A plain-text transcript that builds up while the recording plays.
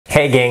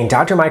Hey gang,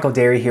 Dr. Michael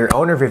Derry here,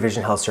 owner of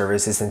Revision Health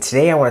Services, and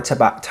today I want to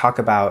talk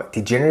about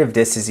degenerative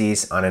disc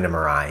disease on an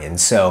MRI. And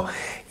so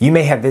you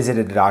may have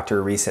visited a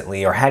doctor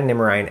recently or had an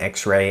MRI and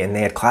X-ray and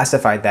they had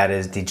classified that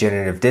as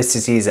degenerative disc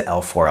disease at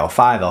L4,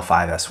 L5,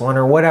 L5S1,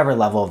 or whatever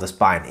level of the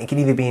spine. It can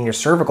either be in your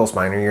cervical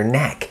spine or your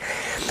neck.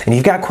 And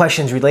you've got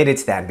questions related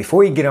to that.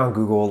 Before you get on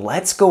Google,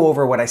 let's go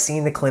over what I see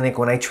in the clinic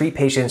when I treat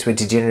patients with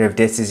degenerative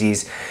disc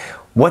disease,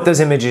 what those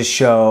images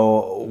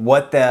show,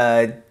 what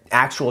the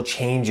actual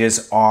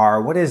changes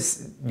are, what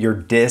is your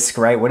disc,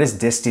 right? What is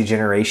disc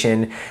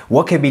degeneration?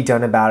 What can be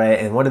done about it?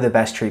 And what are the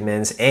best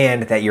treatments?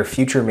 And that your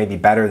future may be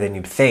better than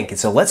you'd think. And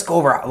so let's go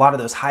over a lot of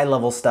those high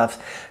level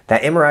stuff.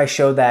 That MRI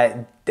showed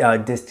that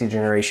disc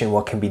degeneration,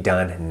 what can be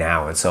done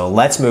now. And so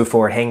let's move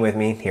forward. Hang with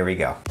me. Here we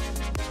go.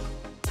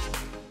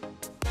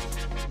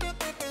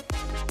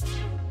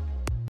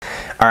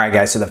 All right,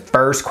 guys, so the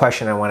first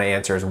question I want to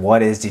answer is,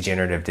 what is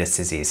degenerative disc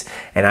disease?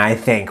 And I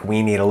think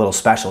we need a little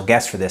special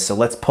guest for this. So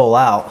let's pull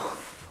out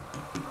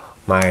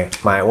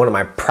one of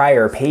my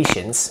prior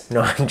patients.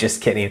 No, I'm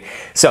just kidding.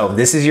 So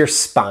this is your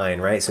spine,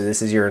 right? So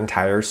this is your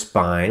entire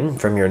spine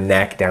from your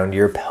neck down to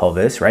your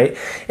pelvis, right?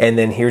 And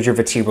then here's your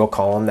vertebral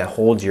column that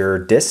holds your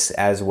discs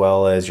as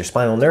well as your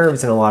spinal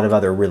nerves and a lot of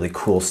other really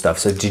cool stuff.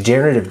 So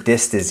degenerative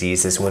disc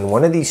disease is when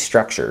one of these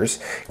structures,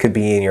 could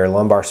be in your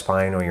lumbar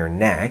spine or your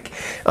neck,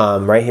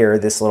 right here,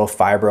 this little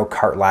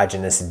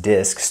fibrocartilaginous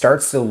disc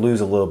starts to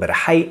lose a little bit of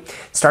height,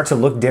 starts to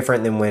look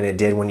different than when it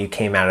did when you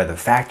came out of the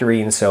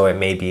factory. And so it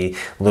may be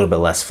a little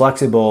bit less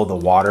flexible. The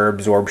water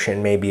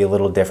absorption may be a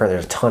little different.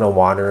 There's a ton of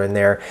water in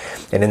there.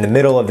 And in the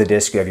middle of the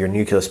disc, you have your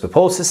nucleus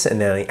pulposus, and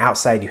then on the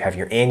outside, you have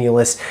your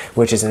annulus,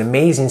 which is an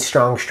amazing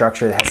strong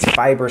structure that has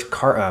fibers,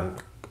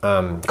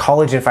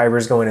 collagen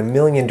fibers going a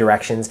million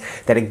directions,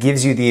 that it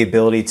gives you the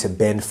ability to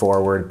bend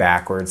forward,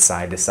 backwards,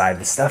 side to side,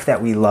 the stuff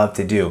that we love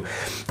to do.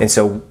 And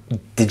so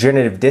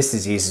degenerative disc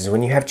disease is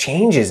when you have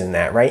changes in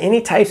that, right?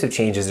 Any types of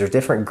changes, there's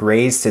different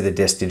grades to the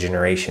disc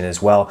degeneration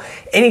as well.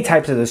 Any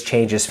types of those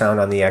changes found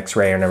on the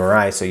X-ray or an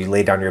MRI, so you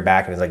lay down your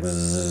back and it's like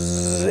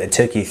zzz, it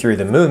took you through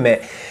the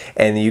movement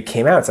and you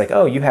came out, it's like,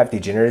 oh, you have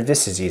degenerative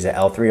disc disease at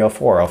L3,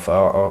 L4,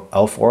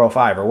 L4,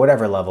 L5, or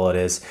whatever level it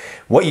is.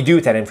 What you do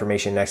with that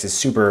information next is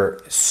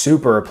super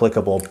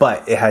applicable,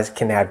 but it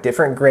can have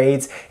different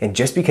grades, and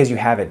just because you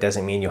have it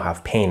doesn't mean you'll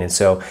have pain. And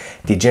so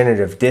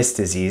degenerative disc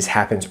disease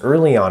happens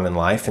early on in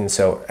life, and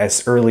so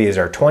as early as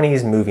our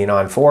 20s, moving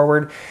on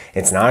forward.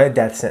 It's not a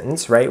death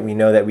sentence, right? We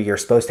know that we are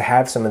supposed to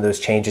have some of those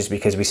changes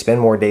because we spend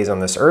more days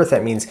on this earth.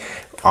 That means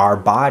our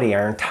body,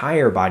 our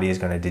entire body is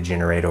going to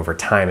degenerate over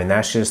time, and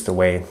that's just the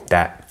way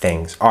that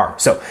things are.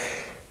 So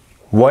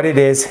what it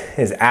is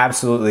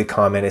absolutely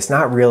common. It's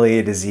not really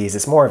a disease.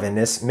 It's more of a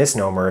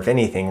misnomer, if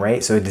anything,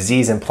 right? So a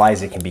disease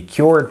implies it can be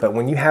cured, but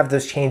when you have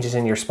those changes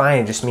in your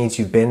spine, it just means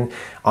you've been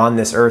on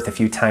this earth a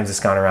few times, it's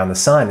gone around the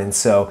sun. And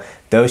so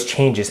those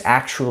changes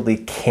actually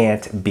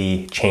can't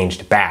be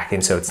changed back.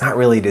 And so it's not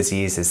really a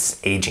disease, it's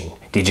aging.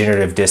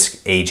 Degenerative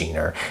disc aging,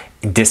 or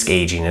disc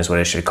aging is what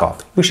I should call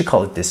it. We should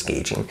call it disc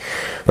aging,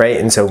 right?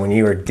 And so when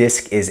your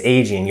disc is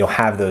aging, you'll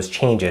have those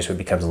changes. It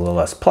becomes a little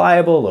less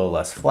pliable, a little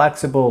less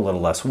flexible, a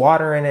little less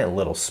water in it, a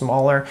little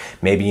smaller.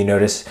 Maybe you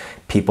notice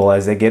people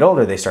as they get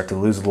older, they start to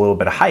lose a little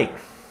bit of height.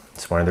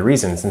 It's one of the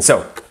reasons. And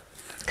so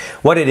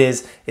what it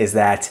is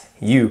that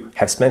you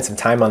have spent some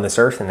time on this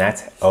earth, and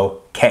that's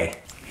okay.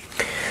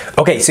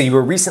 Okay, so you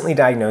were recently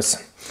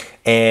diagnosed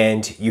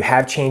and you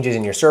have changes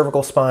in your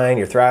cervical spine,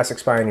 your thoracic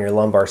spine, your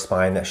lumbar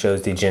spine that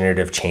shows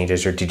degenerative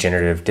changes or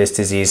degenerative disc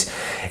disease,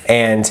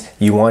 and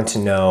you want to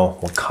know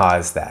what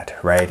caused that,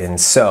 right? And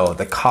so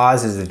the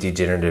causes of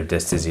degenerative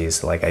disc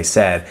disease, like I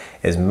said,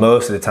 is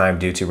most of the time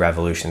due to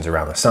revolutions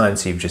around the sun.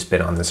 So you've just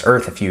been on this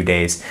earth a few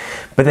days,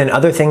 but then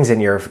other things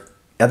in your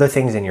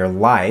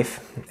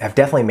life have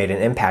definitely made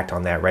an impact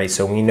on that, right?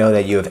 So we know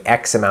that you have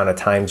X amount of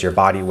times your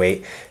body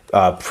weight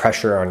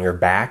pressure on your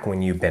back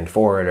when you bend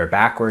forward or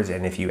backwards,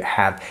 and if you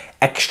have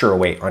extra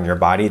weight on your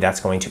body, that's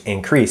going to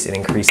increase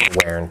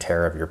the wear and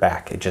tear of your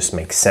back. It just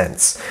makes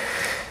sense.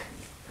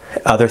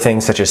 Other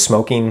things such as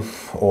smoking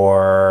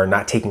or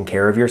not taking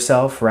care of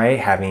yourself, right?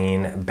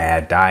 Having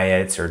bad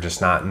diets or just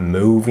not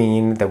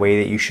moving the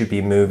way that you should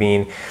be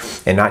moving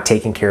and not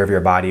taking care of your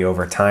body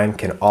over time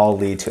can all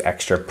lead to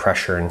extra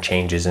pressure and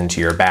changes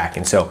into your back.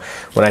 And so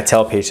when I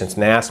tell patients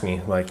and they ask me,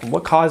 like,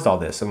 what caused all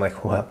this? I'm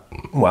like,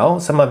 well,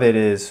 some of it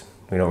is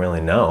we don't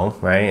really know,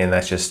 right? And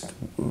that's just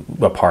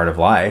a part of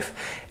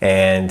life.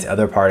 And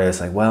other part is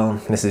like, well,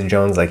 Mrs.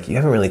 Jones, like, you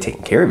haven't really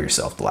taken care of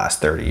yourself the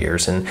last 30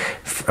 years. And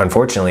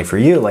unfortunately for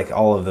you, like,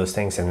 all of those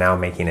things are now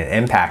making an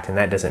impact. And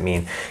that doesn't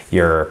mean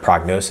your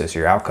prognosis,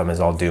 your outcome is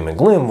all doom and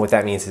gloom. What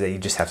that means is that you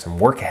just have some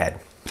work ahead.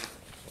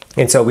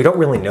 And so we don't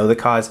really know the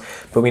cause,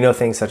 but we know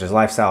things such as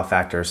lifestyle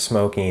factors,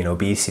 smoking,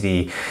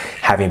 obesity,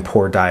 having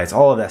poor diets,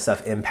 all of that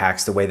stuff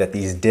impacts the way that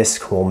these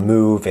discs will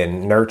move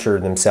and nurture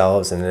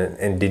themselves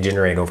and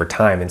degenerate over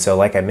time. And so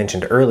like I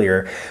mentioned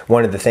earlier,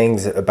 one of the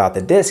things about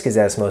the disc is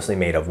that it's mostly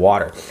made of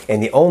water.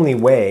 And the only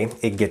way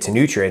it gets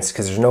nutrients,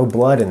 because there's no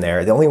blood in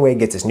there, the only way it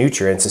gets its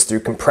nutrients is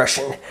through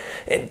compression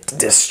and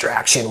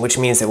distraction, which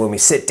means that when we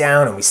sit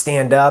down and we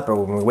stand up, or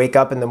when we wake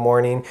up in the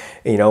morning,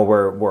 you know,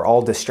 we're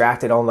all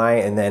distracted all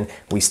night, and then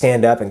we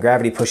stand up and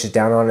gravity pushes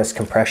down on us,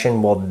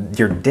 compression. Well,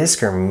 your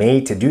discs are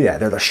made to do that.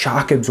 They're the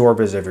shock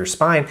absorbers of your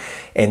spine,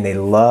 and they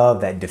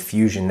love that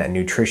diffusion, that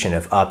nutrition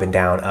of up and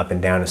down, up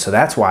and down. And so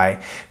that's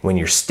why when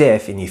you're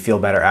stiff and you feel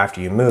better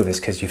after you move, is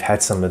because you've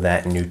had some of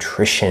that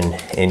nutrition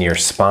in your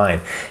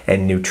spine.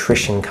 And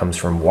nutrition comes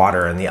from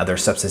water and the other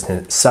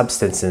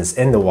substances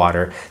in the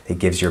water that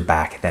gives your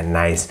back that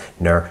nice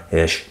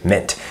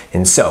nourishment.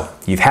 And so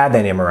you've had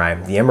that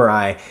MRI. The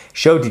MRI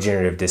showed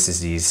degenerative disc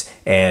disease,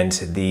 and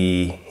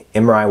the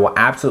MRI will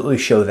absolutely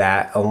show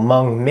that,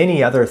 among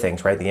many other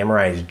things, right? The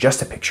MRI is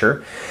just a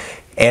picture.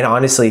 And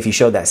honestly, if you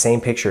showed that same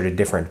picture to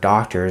different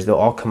doctors, they'll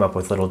all come up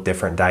with little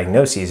different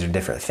diagnoses or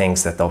different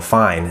things that they'll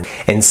find.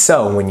 And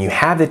so when you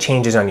have the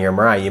changes on your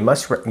MRI,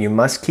 you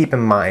must keep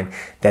in mind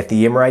that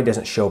the MRI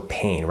doesn't show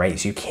pain, right?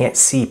 So you can't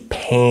see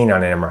pain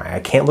on an MRI. I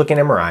can't look at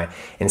an MRI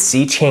and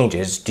see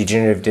changes,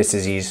 degenerative disc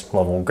disease,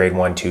 level grade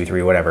 1, 2,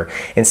 3, whatever,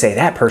 and say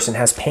that person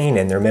has pain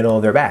in their middle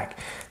of their back.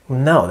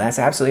 No, that's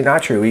absolutely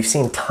not true. We've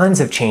seen tons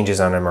of changes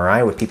on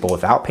MRI with people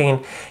without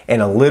pain, and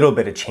a little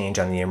bit of change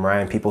on the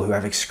MRI in people who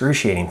have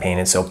excruciating pain.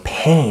 And so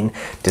pain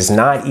does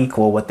not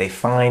equal what they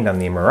find on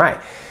the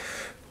MRI,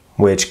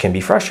 which can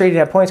be frustrating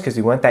at points because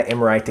we want that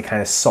MRI to kind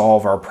of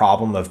solve our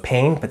problem of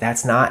pain, but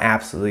that's not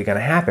absolutely going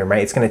to happen,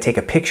 right? It's going to take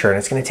a picture, and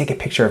it's going to take a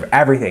picture of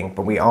everything,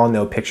 but we all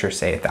know pictures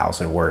say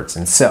 1,000 words.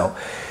 And so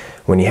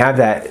when you have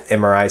that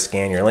MRI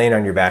scan, you're laying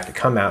on your back, to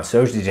come out,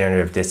 shows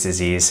degenerative disc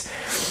disease,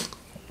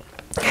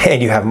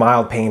 and you have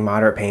mild pain,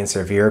 moderate pain,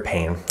 severe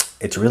pain,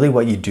 it's really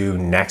what you do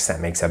next that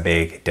makes a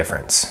big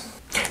difference.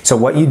 So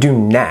what you do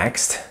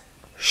next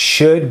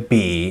should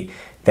be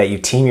that you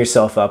team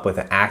yourself up with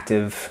an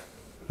active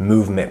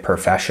movement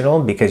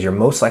professional, because you're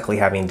most likely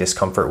having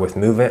discomfort with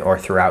movement or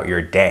throughout your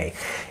day.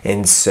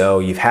 And so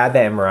you've had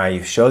that MRI,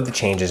 you've showed the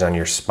changes on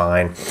your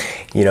spine.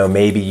 You know,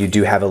 maybe you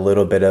do have a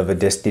little bit of a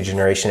disc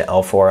degeneration,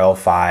 L4,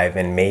 L5,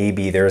 and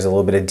maybe there's a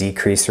little bit of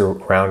decrease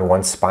around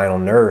one spinal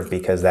nerve,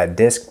 because that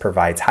disc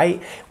provides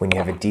height. When you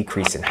have a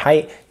decrease in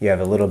height, you have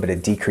a little bit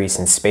of decrease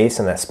in space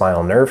in that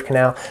spinal nerve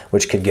canal,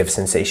 which could give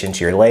sensation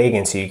to your leg,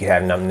 and so you could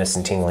have numbness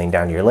and tingling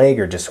down your leg,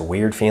 or just a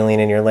weird feeling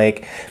in your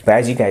leg. But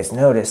as you guys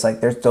notice,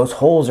 like those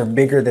holes are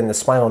bigger than the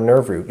spinal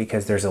nerve root,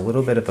 because there's a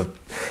little bit of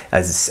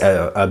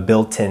a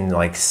built-in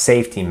like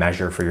safety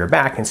measure for your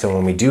back. And so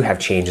when we do have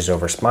changes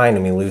over spine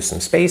and we lose some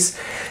space,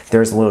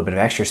 there's a little bit of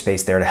extra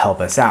space there to help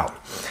us out.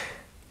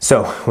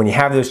 So when you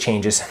have those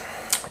changes,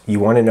 you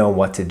want to know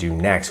what to do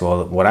next.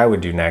 Well, what I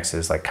would do next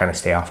is like kind of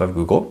stay off of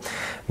Google,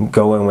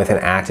 go in with an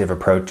active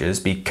approaches,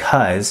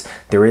 because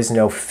there is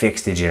no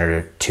fixed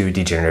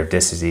degenerative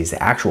disc disease.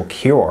 The actual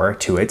cure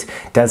to it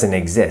doesn't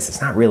exist.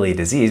 It's not really a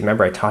disease.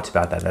 Remember, I talked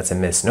about that. That's a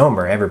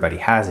misnomer. Everybody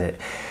has it.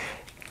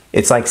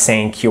 It's like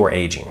saying cure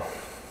aging.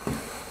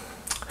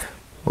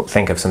 Well,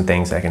 think of some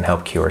things that can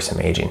help cure some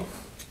aging.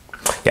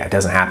 Yeah, it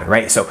doesn't happen,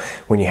 right? So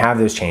when you have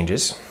those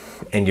changes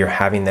and you're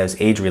having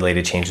those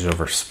age-related changes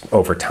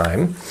over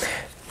time,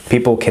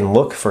 people can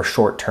look for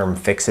short-term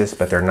fixes,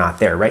 but they're not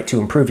there, right?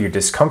 To improve your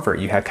discomfort,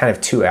 you have kind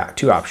of two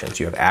options.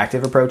 You have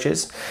active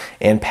approaches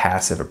and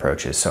passive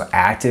approaches. So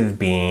active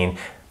being,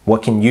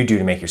 what can you do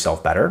to make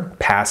yourself better?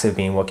 Passive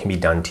being, what can be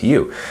done to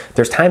you?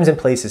 There's times and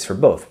places for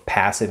both.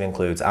 Passive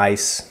includes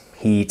ice,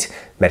 heat,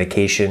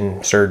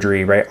 medication,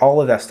 surgery, right?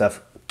 All of that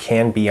stuff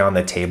can be on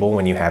the table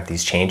when you have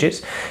these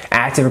changes.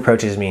 Active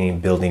approaches meaning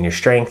building your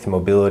strength,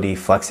 mobility,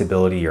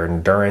 flexibility, your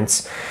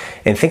endurance.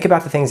 And think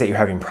about the things that you're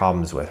having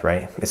problems with,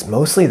 right? It's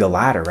mostly the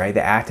latter, right?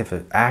 The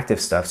active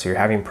stuff. So you're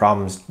having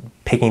problems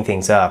picking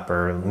things up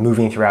or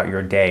moving throughout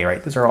your day,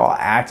 right? Those are all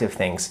active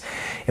things.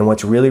 And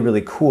what's really,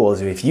 really cool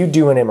is if you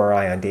do an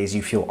MRI on days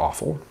you feel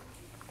awful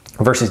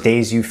versus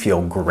days you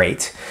feel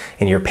great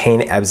and your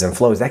pain ebbs and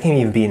flows, that can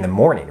even be in the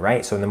morning,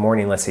 right? So in the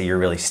morning, let's say you're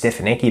really stiff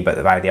and achy,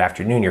 but by the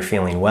afternoon you're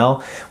feeling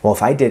well. Well,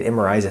 if I did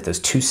MRIs at those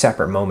two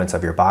separate moments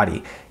of your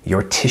body,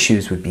 your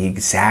tissues would be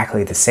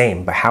exactly the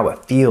same, but how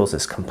it feels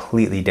is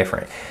completely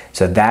different.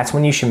 So that's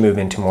when you should move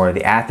into more of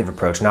the active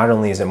approach. Not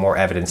only is it more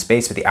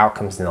evidence-based, but the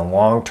outcomes in the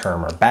long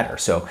term are better.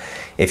 So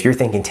if you're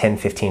thinking 10,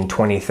 15,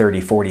 20,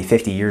 30, 40,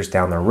 50 years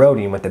down the road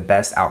and you want the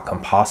best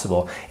outcome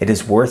possible, it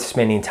is worth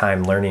spending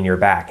time learning your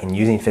back and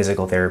using physical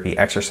physical therapy,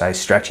 exercise,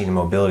 stretching, and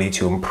mobility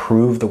to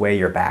improve the way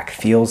your back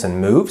feels and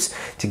moves,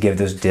 to give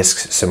those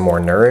discs some more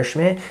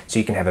nourishment so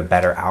you can have a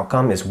better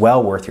outcome, is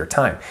well worth your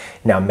time.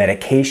 Now,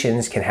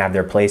 medications can have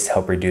their place to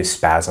help reduce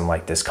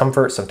spasm-like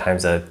discomfort.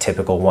 Sometimes a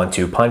typical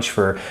 1-2 punch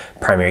for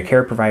primary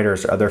care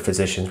providers or other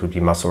physicians would be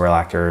muscle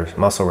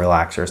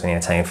relaxers and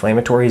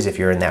anti-inflammatories. If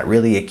you're in that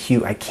really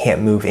acute, I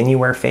can't move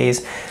anywhere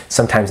phase,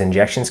 sometimes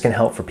injections can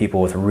help for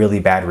people with really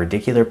bad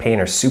radicular pain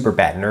or super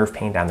bad nerve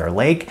pain down their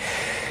leg.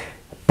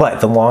 But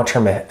the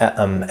long-term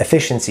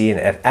efficiency and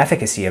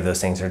efficacy of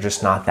those things are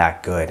just not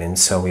that good. And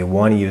so we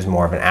want to use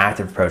more of an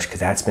active approach,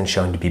 because that's been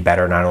shown to be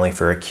better not only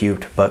for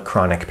acute but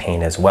chronic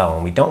pain as well.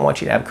 And we don't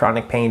want you to have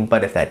chronic pain,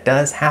 but if that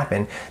does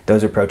happen,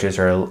 those approaches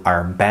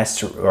are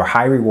best, or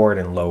high reward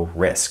and low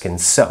risk.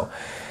 And so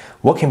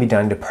what can be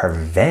done to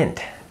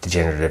prevent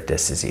degenerative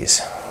disc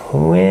disease?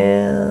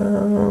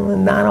 Well,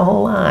 not a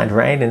whole lot,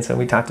 right? And so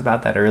we talked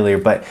about that earlier,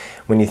 but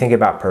when you think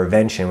about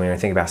prevention, when you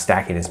think about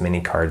stacking as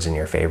many cards in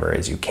your favor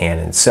as you can.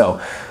 And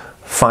so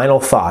final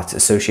thoughts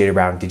associated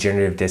around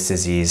degenerative disc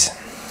disease,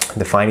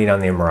 the finding on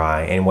the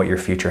MRI and what your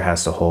future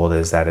has to hold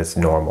is that it's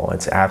normal.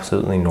 It's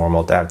absolutely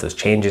normal to have those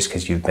changes,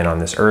 because you've been on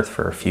this earth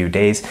for a few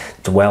days.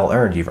 It's well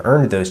earned. You've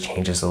earned those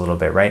changes a little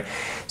bit, right?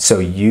 So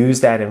use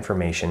that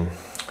information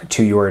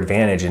to your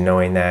advantage, and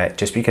knowing that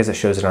just because it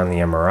shows it on the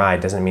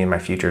MRI doesn't mean my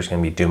future is going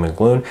to be doom and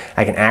gloom.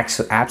 I can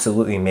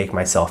absolutely make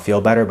myself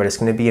feel better, but it's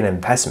going to be an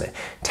investment,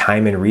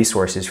 time and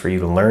resources for you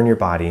to learn your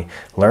body,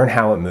 learn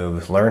how it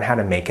moves, learn how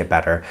to make it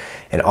better,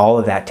 and all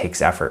of that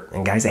takes effort.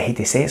 And guys, I hate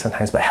to say it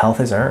sometimes, but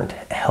health is earned.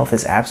 Health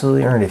is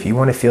absolutely earned. If you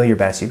want to feel your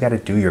best, you've got to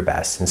do your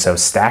best. And so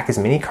stack as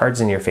many cards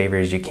in your favor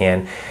as you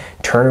can.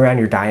 Turn around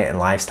your diet and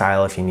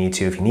lifestyle if you need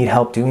to. If you need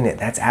help doing it,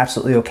 that's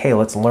absolutely okay.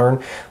 Let's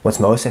learn what's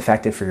most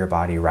effective for your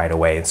body right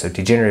away. And so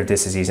degenerative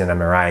disc disease and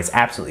MRI is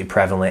absolutely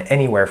prevalent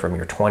anywhere from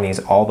your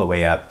 20s all the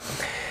way up.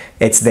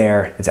 It's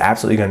there, it's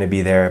absolutely going to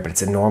be there, but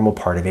it's a normal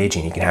part of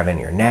aging. You can have it in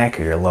your neck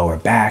or your lower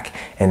back,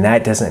 and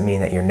that doesn't mean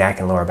that your neck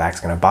and lower back is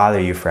going to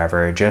bother you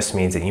forever. It just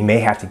means that you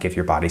may have to give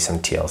your body some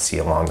TLC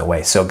along the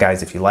way. So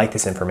guys, if you like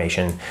this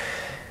information,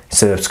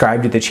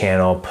 subscribe to the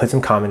channel, put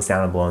some comments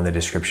down below in the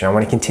description. I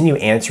want to continue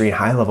answering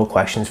high-level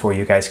questions for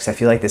you guys, because I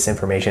feel like this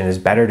information is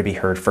better to be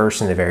heard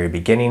first in the very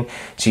beginning,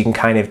 so you can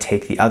kind of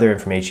take the other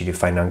information you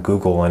find on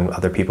Google and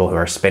other people who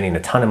are spending a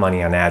ton of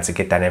money on ads to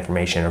get that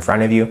information in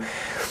front of you.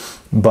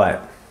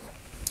 But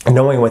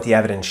knowing what the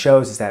evidence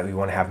shows is that we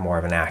want to have more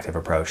of an active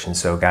approach. And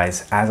so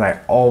guys, as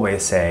I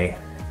always say,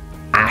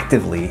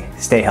 actively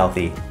stay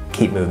healthy,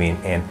 keep moving,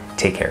 and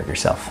take care of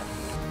yourself.